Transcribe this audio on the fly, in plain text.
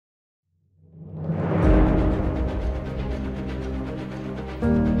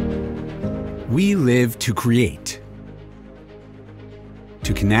We live to create,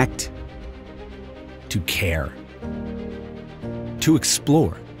 to connect, to care, to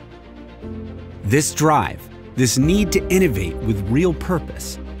explore. This drive, this need to innovate with real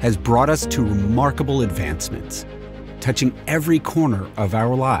purpose, has brought us to remarkable advancements, touching every corner of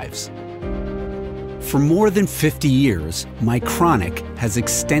our lives. For more than 50 years, Mycronic has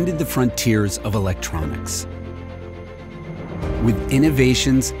extended the frontiers of electronics, with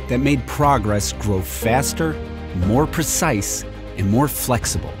innovations that made progress grow faster, more precise, and more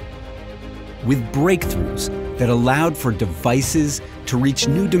flexible, with breakthroughs that allowed for devices to reach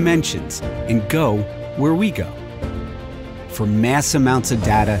new dimensions and go where we go, for mass amounts of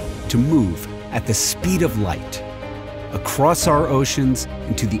data to move at the speed of light, across our oceans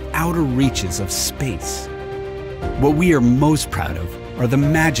into the outer reaches of space. What we are most proud of are the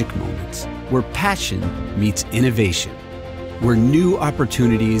magic moments where passion meets innovation, where new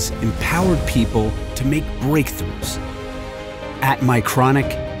opportunities empowered people to make breakthroughs. At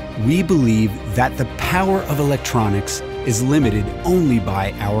Mycronic, we believe that the power of electronics is limited only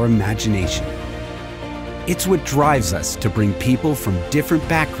by our imagination. It's what drives us to bring people from different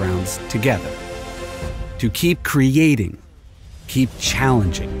backgrounds together, to keep creating, keep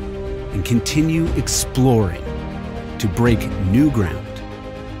challenging, and continue exploring, to break new ground,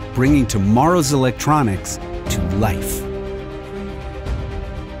 bringing tomorrow's electronics to life.